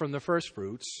to give from the first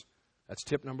fruits. That's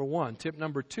tip number 1. Tip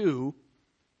number 2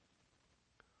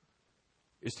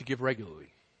 is to give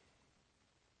regularly.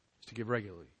 To give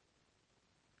regularly.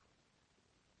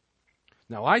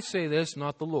 Now, I say this,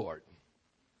 not the Lord.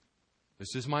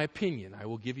 This is my opinion. I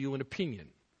will give you an opinion.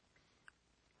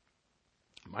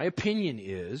 My opinion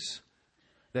is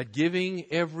that giving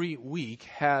every week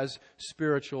has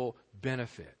spiritual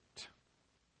benefit.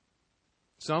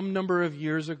 Some number of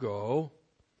years ago,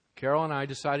 Carol and I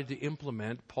decided to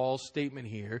implement Paul's statement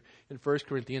here in 1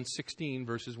 Corinthians 16,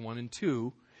 verses 1 and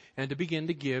 2, and to begin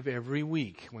to give every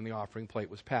week when the offering plate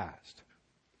was passed.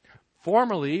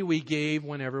 Formerly, we gave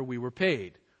whenever we were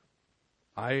paid.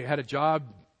 I had a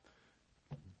job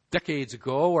decades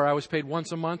ago where I was paid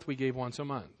once a month. We gave once a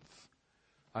month.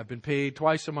 I've been paid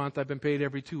twice a month. I've been paid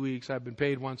every 2 weeks. I've been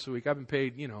paid once a week. I've been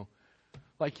paid,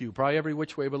 like you, probably every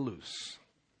which way but loose.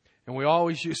 And we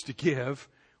always used to give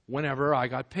whenever I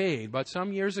got paid. But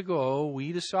some years ago,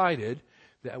 we decided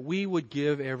that we would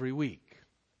give every week.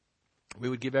 We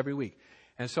would give every week.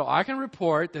 And so I can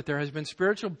report that there has been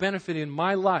spiritual benefit in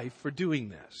my life for doing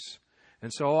this.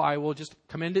 And so I will just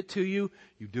commend it to you.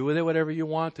 You do with it whatever you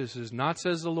want. This is not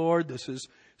says the Lord. This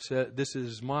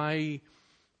is my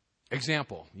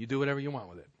example. You do whatever you want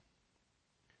with it.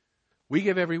 We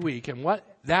give every week. And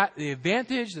the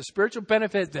advantage, the spiritual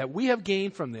benefit that we have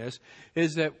gained from this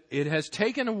is that it has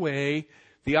taken away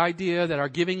the idea that our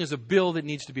giving is a bill that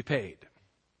needs to be paid.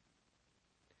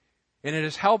 And it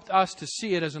has helped us to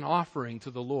see it as an offering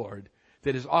to the Lord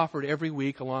that is offered every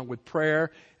week along with prayer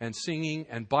and singing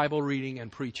and Bible reading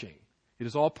and preaching. It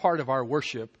is all part of our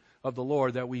worship of the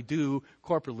Lord that we do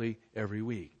corporately every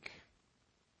week.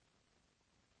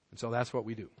 And so that's what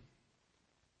we do.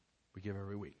 We give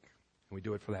every week. And we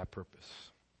do it for that purpose.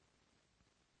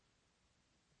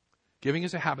 Giving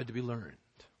is a habit to be learned.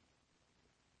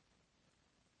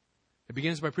 It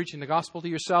begins by preaching the gospel to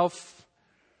yourself.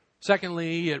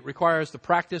 Secondly, it requires the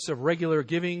practice of regular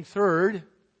giving. Third,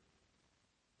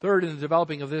 in the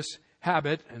developing of this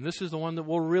habit, and this is the one that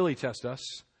will really test us,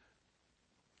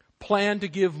 plan to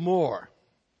give more.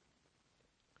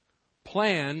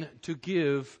 Plan to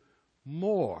give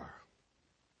more.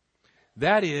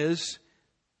 That is,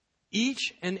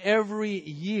 each and every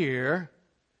year,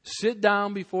 sit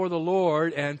down before the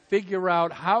Lord and figure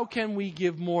out how can we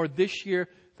give more this year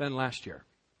than last year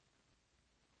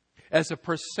as a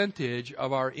percentage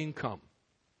of our income.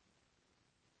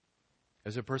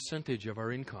 As a percentage of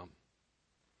our income.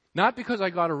 Not because I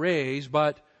got a raise,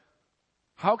 but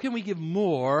how can we give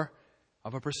more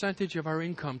of a percentage of our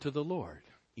income to the Lord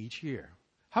each year?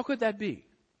 How could that be?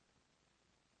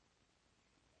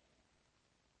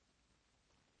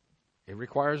 It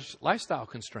requires lifestyle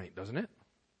constraint, doesn't it?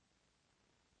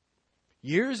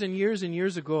 Years and years and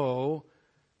years ago,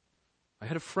 I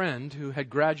had a friend who had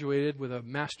graduated with a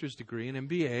master's degree, an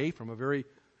MBA, from a very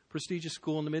prestigious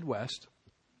school in the Midwest.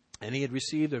 And he had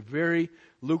received a very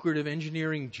lucrative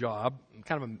engineering job,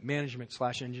 kind of a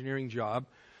management/engineering job,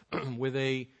 with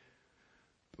a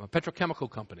petrochemical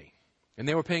company. And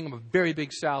they were paying him a very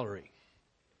big salary.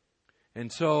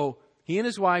 And so he and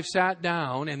his wife sat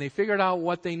down and they figured out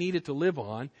what they needed to live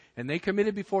on. And they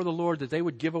committed before the Lord that they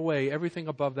would give away everything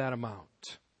above that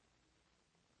amount.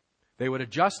 They would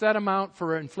adjust that amount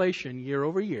for inflation year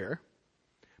over year.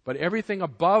 But everything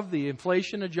above the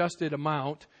inflation-adjusted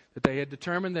amount that they had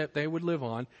determined that they would live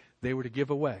on, they were to give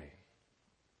away.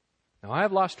 Now, I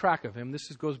have lost track of him. This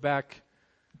goes back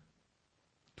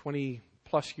 20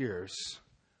 plus years.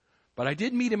 But I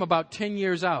did meet him about 10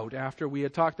 years out after we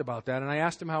had talked about that. And I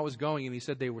asked him how it was going, and he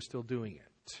said they were still doing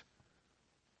it.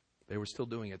 They were still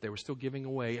doing it. They were still giving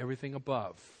away everything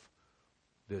above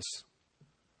this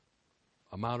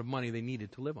amount of money they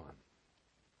needed to live on.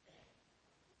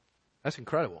 That's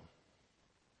incredible.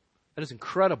 That is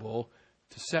incredible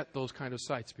to set those kind of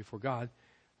sights before God.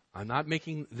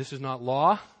 This is not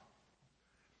law.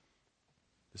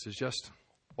 This is just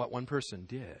what one person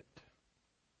did.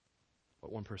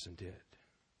 What one person did.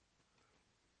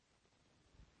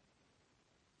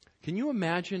 Can you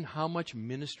imagine how much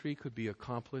ministry could be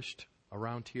accomplished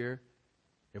around here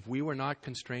if we were not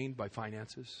constrained by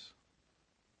finances?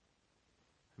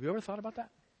 Have you ever thought about that?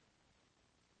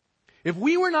 If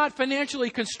we were not financially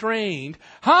constrained,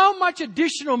 how much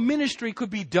additional ministry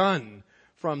could be done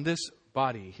from this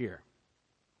body here?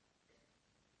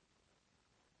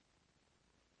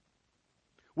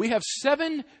 We have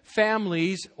 7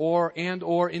 families or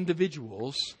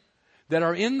individuals that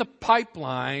are in the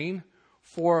pipeline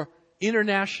for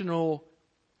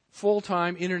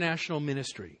full-time international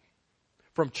ministry,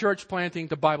 from church planting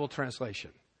to Bible translation.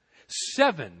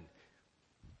 7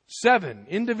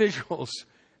 individuals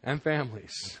and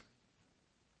families.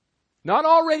 Not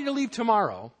all ready to leave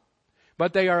tomorrow,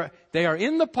 but they are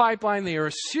in the pipeline. They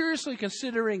are seriously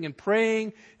considering and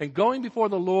praying and going before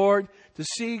the Lord to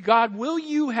see, God, will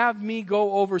you have me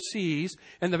go overseas?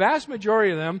 And the vast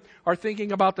majority of them are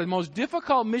thinking about the most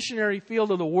difficult missionary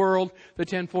field of the world, the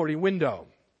 1040 window.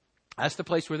 That's the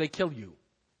place where they kill you.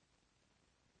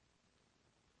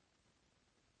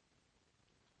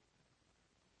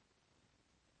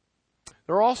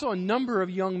 There are also a number of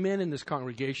young men in this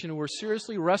congregation who are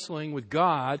seriously wrestling with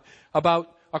God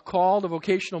about a call to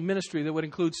vocational ministry that would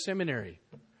include seminary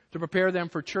to prepare them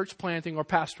for church planting or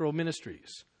pastoral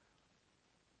ministries.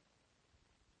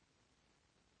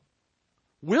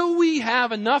 Will we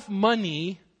have enough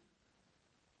money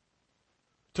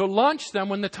to launch them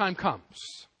when the time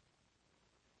comes.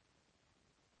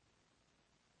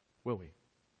 Will we?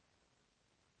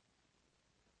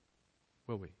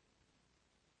 Will we?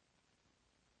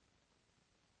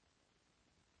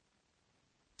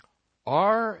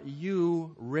 Are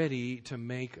you ready to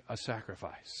make a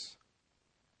sacrifice?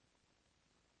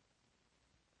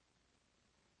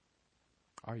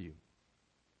 Are you?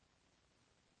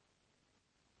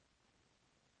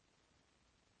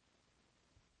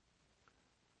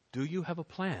 Do you have a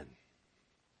plan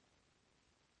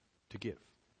to give?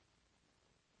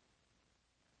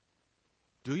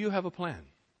 Do you have a plan?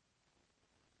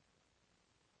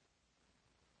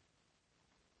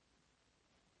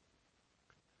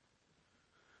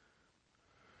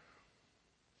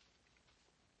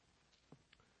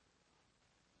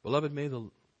 Beloved, may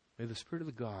the Spirit of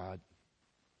the God,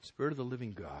 Spirit of the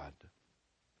living God,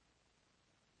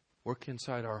 work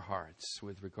inside our hearts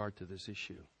with regard to this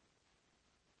issue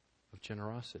of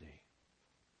generosity.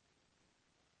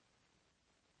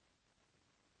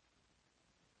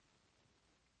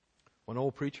 One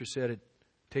old preacher said it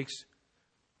takes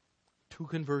 2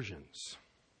 conversions.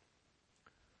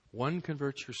 One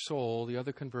converts your soul, the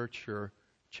other converts your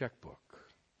checkbook.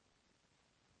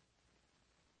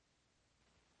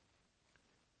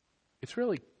 It's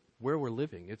really where we're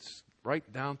living. It's right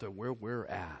down to where we're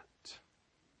at.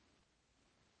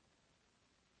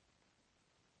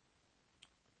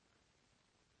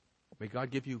 May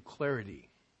God give you clarity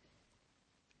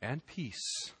and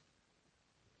peace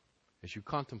as you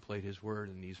contemplate His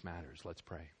Word in these matters. Let's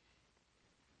pray.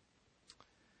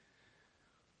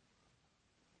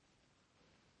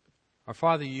 Our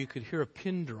Father, you could hear a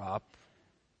pin drop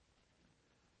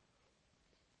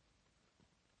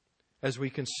as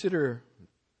we consider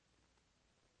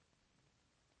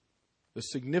the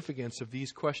significance of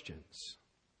these questions.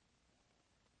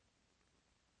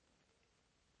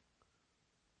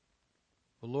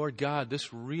 Well, Lord God,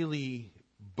 this really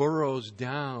burrows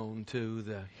down to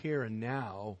the here and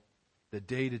now, the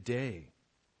day-to-day.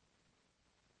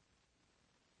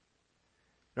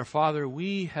 Our Father,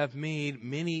 we have made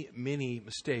many, many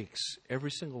mistakes,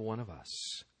 every single one of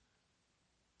us.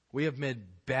 We have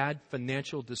made bad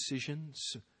financial decisions,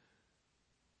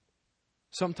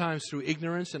 sometimes through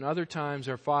ignorance, and other times,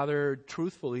 our Father,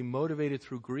 truthfully motivated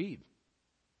through greed.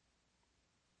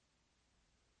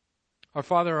 Our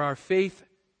Father, our faith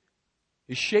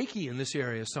is shaky in this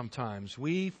area sometimes.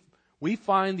 We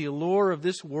find the allure of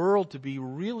this world to be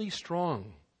really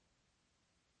strong.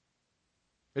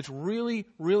 It's really,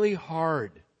 really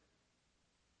hard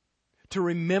to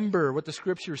remember what the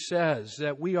Scripture says,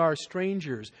 that we are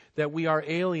strangers, that we are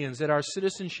aliens, that our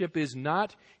citizenship is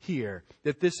not here,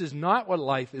 that this is not what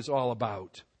life is all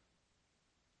about,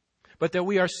 but that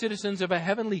we are citizens of a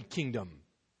heavenly kingdom,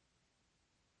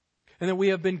 and that we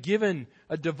have been given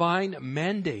a divine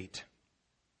mandate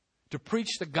to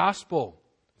preach the gospel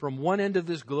from one end of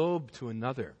this globe to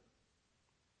another.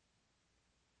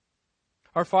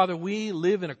 Our Father, we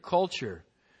live in a culture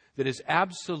that is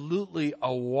absolutely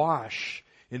awash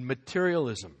in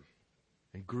materialism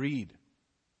and greed.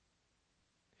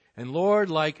 And Lord,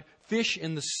 like fish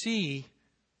in the sea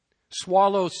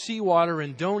swallow seawater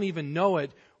and don't even know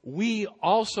it, we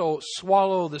also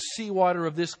swallow the seawater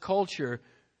of this culture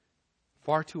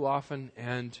far too often,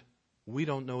 and we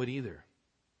don't know it either.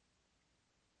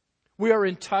 We are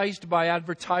enticed by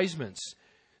advertisements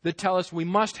that tell us we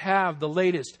must have the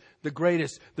latest, the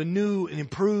greatest, the new and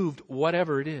improved,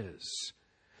 whatever it is.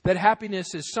 That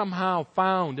happiness is somehow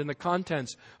found in the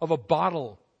contents of a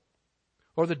bottle,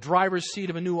 or the driver's seat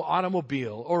of a new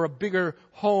automobile, or a bigger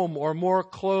home, or more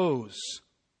clothes,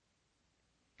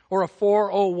 or a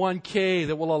 401k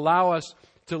that will allow us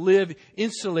to live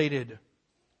insulated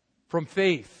from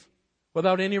faith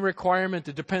without any requirement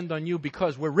to depend on you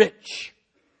because we're rich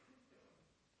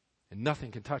and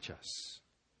nothing can touch us.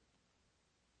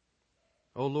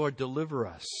 Oh Lord, deliver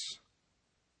us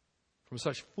from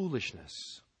such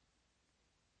foolishness.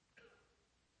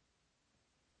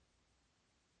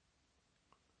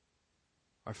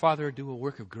 Our Father, do a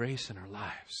work of grace in our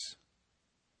lives.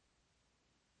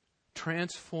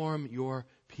 Transform your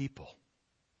people.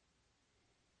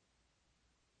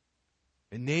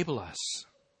 Enable us,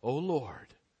 O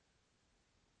Lord,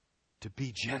 to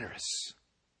be generous.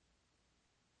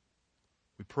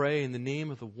 We pray in the name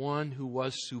of the one who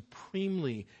was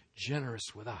supremely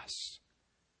generous with us,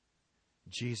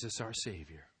 Jesus our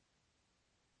Savior.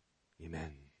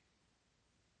 Amen.